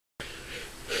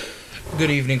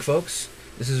Good evening, folks.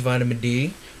 This is Vitamin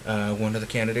D, one of the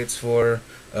candidates for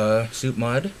Soup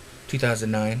Mod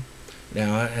 2009.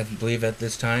 Now, I believe at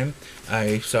this time, I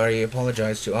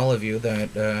apologize to all of you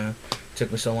that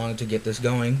took me so long to get this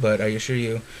going, but I assure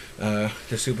you,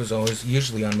 the soup is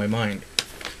usually on my mind.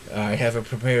 I have a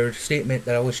prepared statement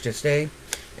that I wish to say,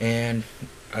 and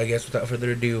I guess without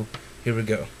further ado, here we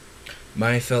go.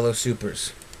 My fellow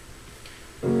soupers,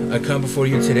 I come before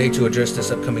you today to address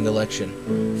this upcoming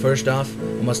election. First off,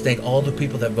 I must thank all the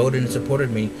people that voted and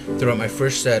supported me throughout my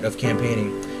first set of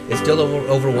campaigning. It still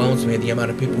overwhelms me the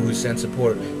amount of people who send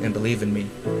support and believe in me.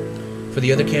 For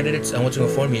the other candidates, I want to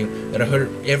inform you that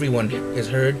everyone is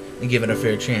heard and given a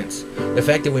fair chance. The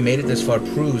fact that we made it this far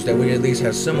proves that we at least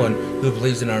have someone who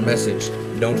believes in our message.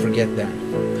 Don't forget that.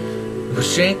 With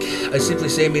Shank, I simply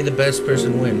say may the best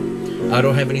person win. I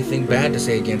don't have anything bad to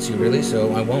say against you, really,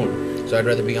 so I won't. So I'd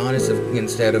rather be honest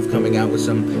instead of coming out with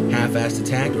some half-assed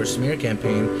attack or smear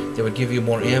campaign that would give you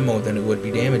more ammo than it would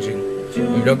be damaging. I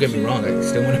mean, don't get me wrong, I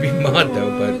still want to be mod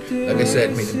though, but like I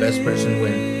said, may the best person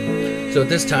win. So at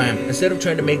this time, instead of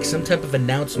trying to make some type of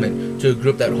announcement to a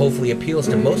group that hopefully appeals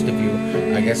to most of you,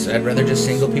 I guess I'd rather just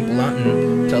single people out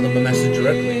and tell them a message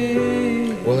directly.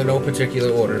 Well, in no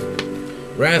particular order.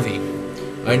 Ravi,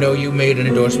 I know you made an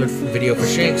endorsement video for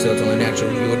Shank, so it's only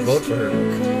natural you would vote for her.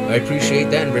 I appreciate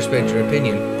that and respect your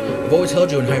opinion. I've always held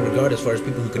you in high regard as far as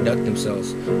people who conduct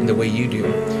themselves in the way you do.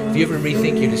 If you ever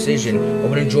rethink your decision, I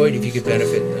would enjoy it if you could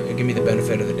give me the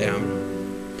benefit of the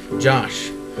doubt.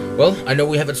 Josh, well, I know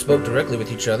we haven't spoke directly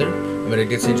with each other. I mean, I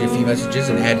did send you a few messages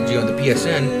and added you on the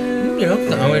PSN. You know,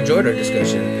 I enjoyed our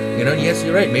discussion. You know, yes,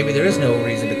 you're right. Maybe there is no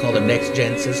reason to call them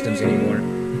next-gen systems anymore.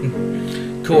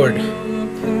 Cord,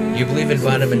 you believe in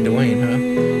Vitamin Dwayne,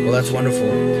 huh? Well, that's wonderful,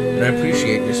 and I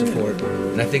appreciate your support.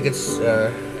 And I think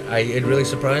it really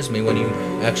surprised me when you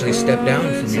actually stepped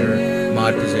down from your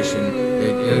mod position.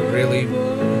 It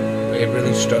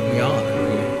really struck me off.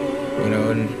 You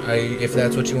know, and if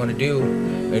that's what you want to do,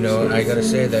 you know, I gotta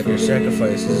say that your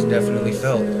sacrifice is definitely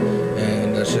felt,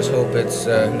 and let's just hope it's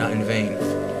not in vain.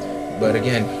 But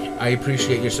again, I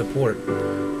appreciate your support.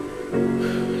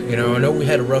 You know, I know we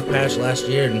had a rough patch last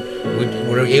year, and we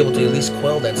were able to at least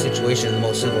quell that situation in the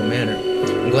most civil manner.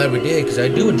 I'm glad we did, because I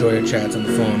do enjoy our chats on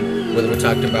the phone, whether we're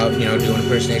talking about, you know, doing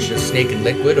impersonation of Snake and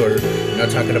Liquid, or, you know,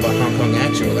 talking about Hong Kong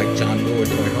action with, like, John Woo or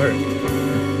Toy Hart.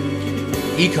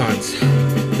 Econs,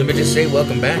 let me just say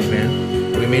welcome back,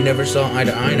 man. We may never saw eye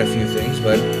to eye on a few things,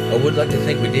 but I would like to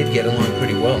think we did get along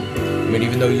pretty well. I mean,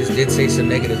 even though you did say some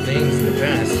negative things in the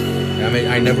past, I mean,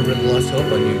 I never really lost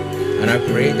hope on you. And I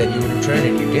prayed that you would return,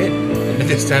 and you did. And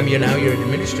this time you're an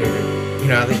administrator.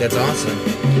 You know, I think that's awesome.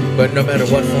 But no matter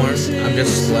what form, I'm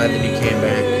just glad that you came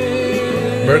back.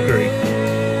 Mercury,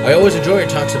 I always enjoy your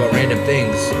talks about random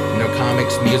things. You know,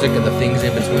 comics, music, and the things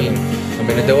in between. I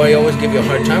mean, though I always give you a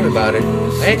hard time about it,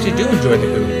 I actually do enjoy the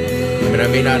Who. I mean, I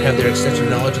may not have their extensive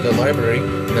knowledge of the library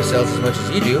themselves as much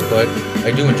as you do, but I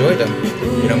do enjoy them.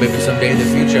 You know, maybe someday in the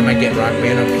future I might get Rock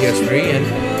Band on PS3, and,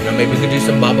 you know, maybe we could do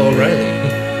some Baba O'Reilly.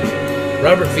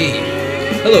 Robert V.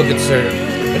 Hello, good sir.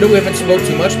 I know we haven't spoke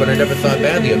too much, but I never thought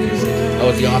badly of you. I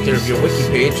was the author of your wiki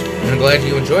page, and I'm glad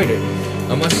you enjoyed it.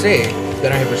 I must say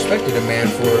that I have respected a man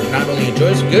for not only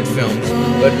enjoys good films,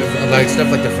 but like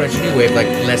stuff like the French New Wave, like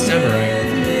Les Samurai.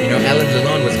 You know, Alain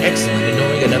Delon was excellent, and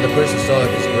knowing another person saw it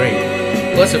was great.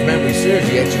 Plus, if memory serves,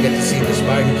 you actually get to see the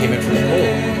spy who came in from the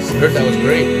cold. Heard that was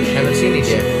great. Haven't seen it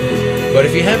yet. But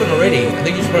if you haven't already, I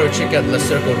think you should probably check out Le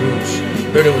Cercle Rouge.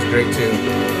 Heard it was great too.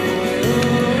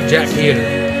 Jack Theater.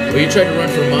 Well, you tried to run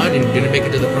for mod and didn't make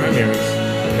it to the primaries.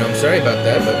 You know, I'm sorry about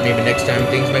that, but maybe next time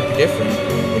things might be different.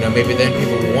 You know, maybe then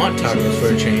people will want tacos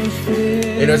for a change.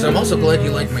 You know, so I'm also glad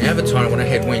you liked my avatar when I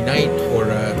had Wayne Knight, or,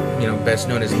 you know, best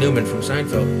known as Newman from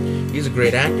Seinfeld. He's a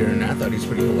great actor, and I thought he's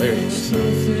pretty hilarious.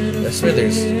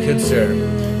 Smithers, good sir.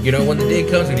 You know, when the day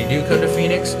comes when you do come to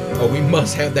Phoenix, oh, we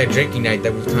must have that drinking night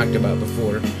that we've talked about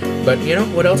before. But, you know,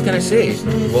 what else can I say?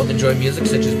 We both enjoy music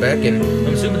such as Beck, and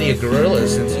I'm assuming the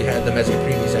Gorillas since you had them as your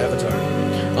previous avatar.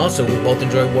 Also, we both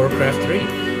enjoy Warcraft 3.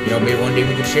 You know, maybe one day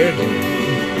we could share a game.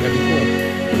 That'd be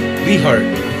cool. Lee Hart.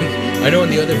 I know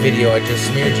in the other video I just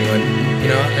smeared you, and, you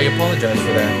know, I apologize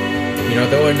for that. You know,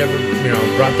 though I never, you know,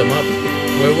 brought them up,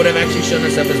 we would have actually shown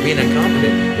us up as being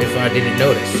incompetent if I didn't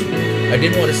notice. I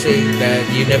did want to say that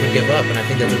you never give up, and I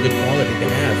think that's a good quality to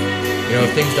have. You know,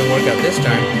 if things don't work out this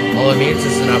time, all it means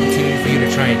is an opportunity for you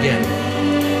to try again.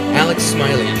 Alex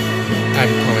Smiley. I'm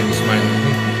calling you Smiley,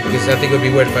 because I think it would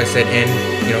be weird if I said N,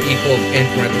 you know, equal N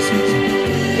parentheses.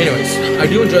 Anyways, I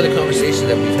do enjoy the conversation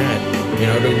that we've had. You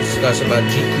know, to discuss about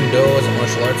Jeet Kune Do as a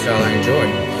martial arts style I enjoy.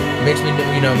 It makes me,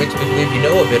 you know, makes me believe you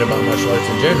know a bit about martial arts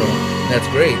in general. That's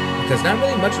great. because not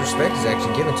really much respect is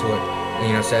actually given to it.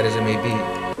 You know, sad as it may be.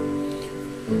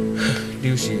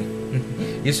 Douchey.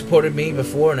 You supported me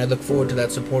before, and I look forward to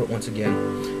that support once again.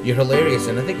 You're hilarious,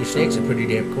 and I think your snakes are pretty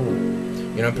damn cool.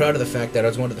 You know, I'm proud of the fact that I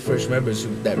was one of the first members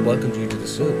that welcomed you to the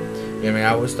soup. I mean, I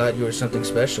always thought you were something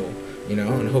special, you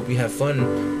know, and hope you have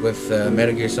fun with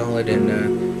Metal Gear Solid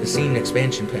and the Scene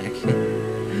expansion pack.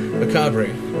 Macabre.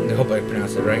 I hope I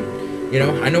pronounced it right. You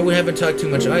know, I know we haven't talked too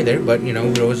much either, but, you know,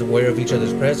 we're always aware of each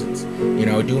other's presence. You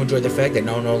know, I do enjoy the fact that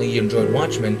not only you enjoyed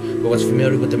Watchmen, but was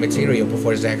familiar with the material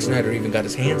before Zack Snyder even got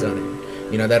his hands on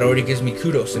it. You know, that already gives me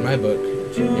kudos in my book.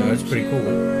 You know, it's pretty cool.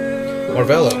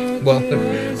 Marvello. Well,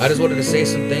 I just wanted to say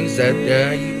some things that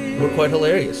you were quite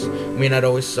hilarious. I mean, I'd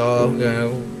always saw, you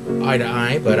know, eye to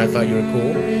eye, but I thought you were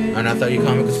cool, and I thought your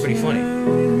comic was pretty funny.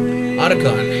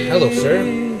 Otacon. Hello,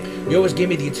 sir. You always gave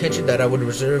me the attention that I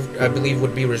believe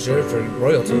would be reserved for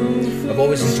royalty. I've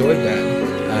always enjoyed that.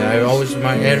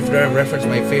 After I referenced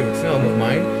my favorite film of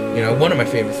mine, you know, one of my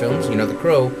favorite films, you know, The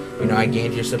Crow, you know, I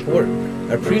gained your support.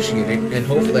 I appreciate it, and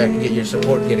hopefully I can get your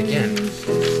support yet again.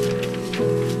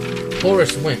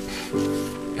 Horace Wimp.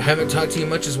 I haven't talked to you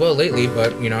much as well lately,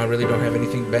 but, you know, I really don't have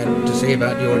anything bad to say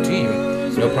about you or to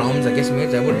you. No problems, I guess it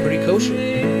means that we're pretty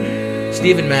kosher.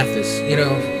 Stephen Mathis, you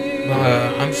know,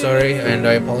 I'm sorry, and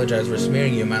I apologize for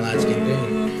smearing you in my last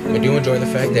campaign. I do enjoy the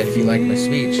fact that if you like my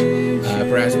speech,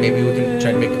 perhaps maybe we can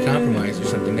try to make a compromise or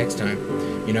something next time.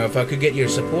 You know, if I could get your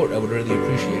support, I would really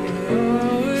appreciate it.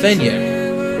 Fenya,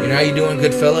 you know, how you doing,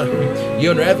 good fella?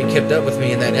 You and Ravi kept up with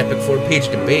me in that epic 4-page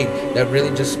debate that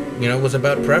really just, you know, was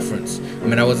about preference. I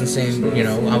mean, I wasn't saying, you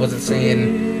know,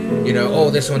 oh,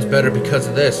 this one's better because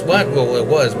of this. What? Well, it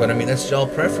was, but I mean, that's all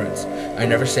preference. I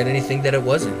never said anything that it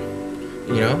wasn't.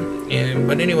 You know,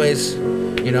 but anyways,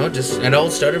 you know, it all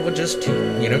started with just,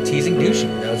 you know, teasing douchey.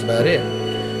 That was about it,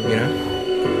 you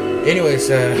know. Anyways,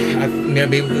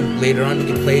 maybe later on we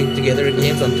can play together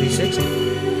games on 360.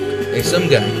 Hey, some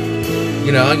guy,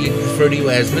 you know, you refer to you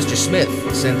as Mr. Smith,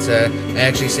 since I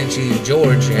actually sent you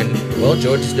George, and, well,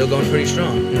 George is still going pretty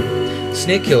strong.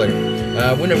 Snake Killer.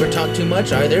 We never talked too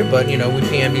much either, but, you know, we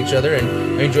PM'd each other,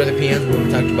 and I enjoy the PMs when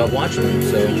we talked about Watchmen,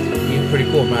 so you're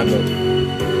pretty cool in my book.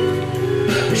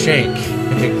 Shank.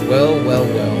 Well.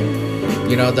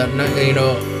 You know,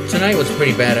 tonight was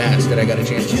pretty badass that I got a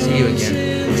chance to see you again.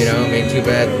 You know, I mean, too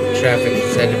bad traffic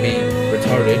said to be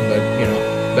retarded, but, you know,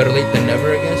 better late than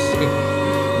never, I guess.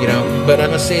 You know, but I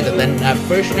must say that that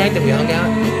first night that we hung out,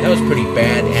 that was pretty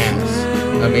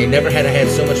badass. I mean, never had I had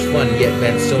so much fun, yet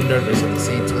been so nervous at the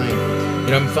same time.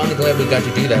 You know, I'm finally glad we got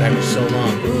to do that after so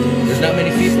long. There's not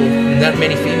many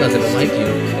females that like you.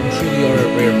 You truly are a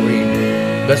rare breed.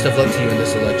 Best of luck to you in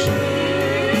this election.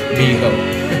 Miho.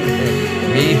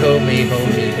 Miho.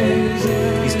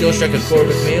 You still struck a chord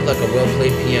with me like a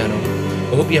well-played piano.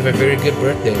 I hope you have a very good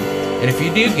birthday. And if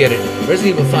you do get it,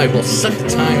 Resident Evil 5 will suck the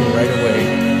time right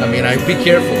away. I mean, I'd be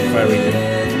careful if I were you.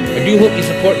 I do hope you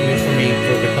support me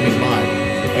for becoming mod.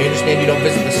 I understand you don't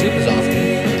visit the soup as often.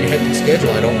 With your hectic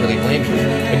schedule, I don't really blame you.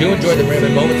 I do enjoy the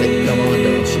random moments that you come on,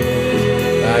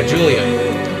 though. Julia.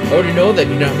 I already know that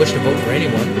you do not wish to vote for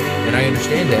anyone, and I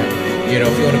understand that. You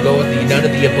know, if you want to go with the none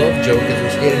of the above joke, as we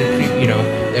stated in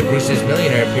that Bruce's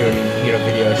Millionaire parody,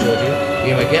 video I showed you,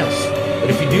 be my guest. But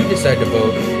if you do decide to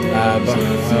vote,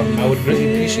 I would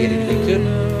really appreciate it if you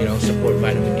could, support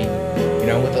Vitamin D.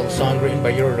 With a song written by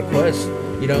your request,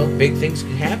 big things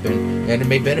can happen, and it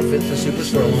may benefit the supers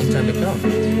for a long time to come.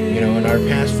 And our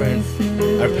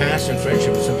past and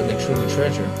friendship is something I truly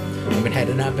treasure. I mean, had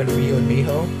it not been for you and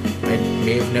Miho, I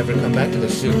may have never come back to the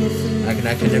soup. I can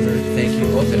never thank you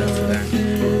both enough for that.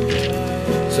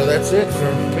 So that's it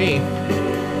for me.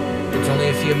 It's only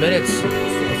a few minutes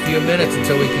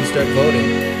until we can start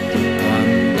voting.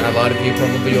 A lot of you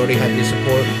probably already have your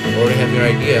support, already have your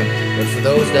idea. But for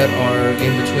those that are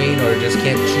in between or just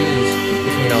can't choose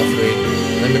between all three,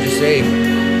 let me just say,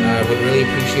 I would really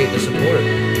appreciate the support.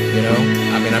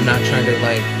 I mean, I'm not trying to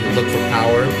look for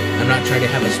power. I'm not trying to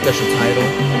have a special title.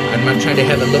 I'm not trying to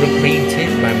have a little green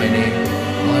tint by my name.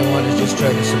 All I want is just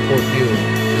try to support you,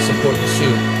 to support the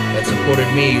soup that supported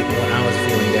me when I was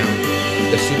feeling down.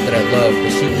 The soup that I love,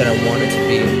 the soup that I wanted to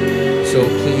be. So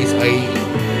please, I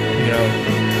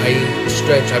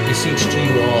beseech to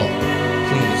you all,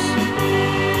 please,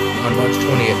 on March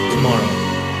 20th, tomorrow,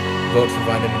 vote for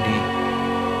Vitamin D.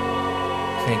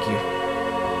 Thank you.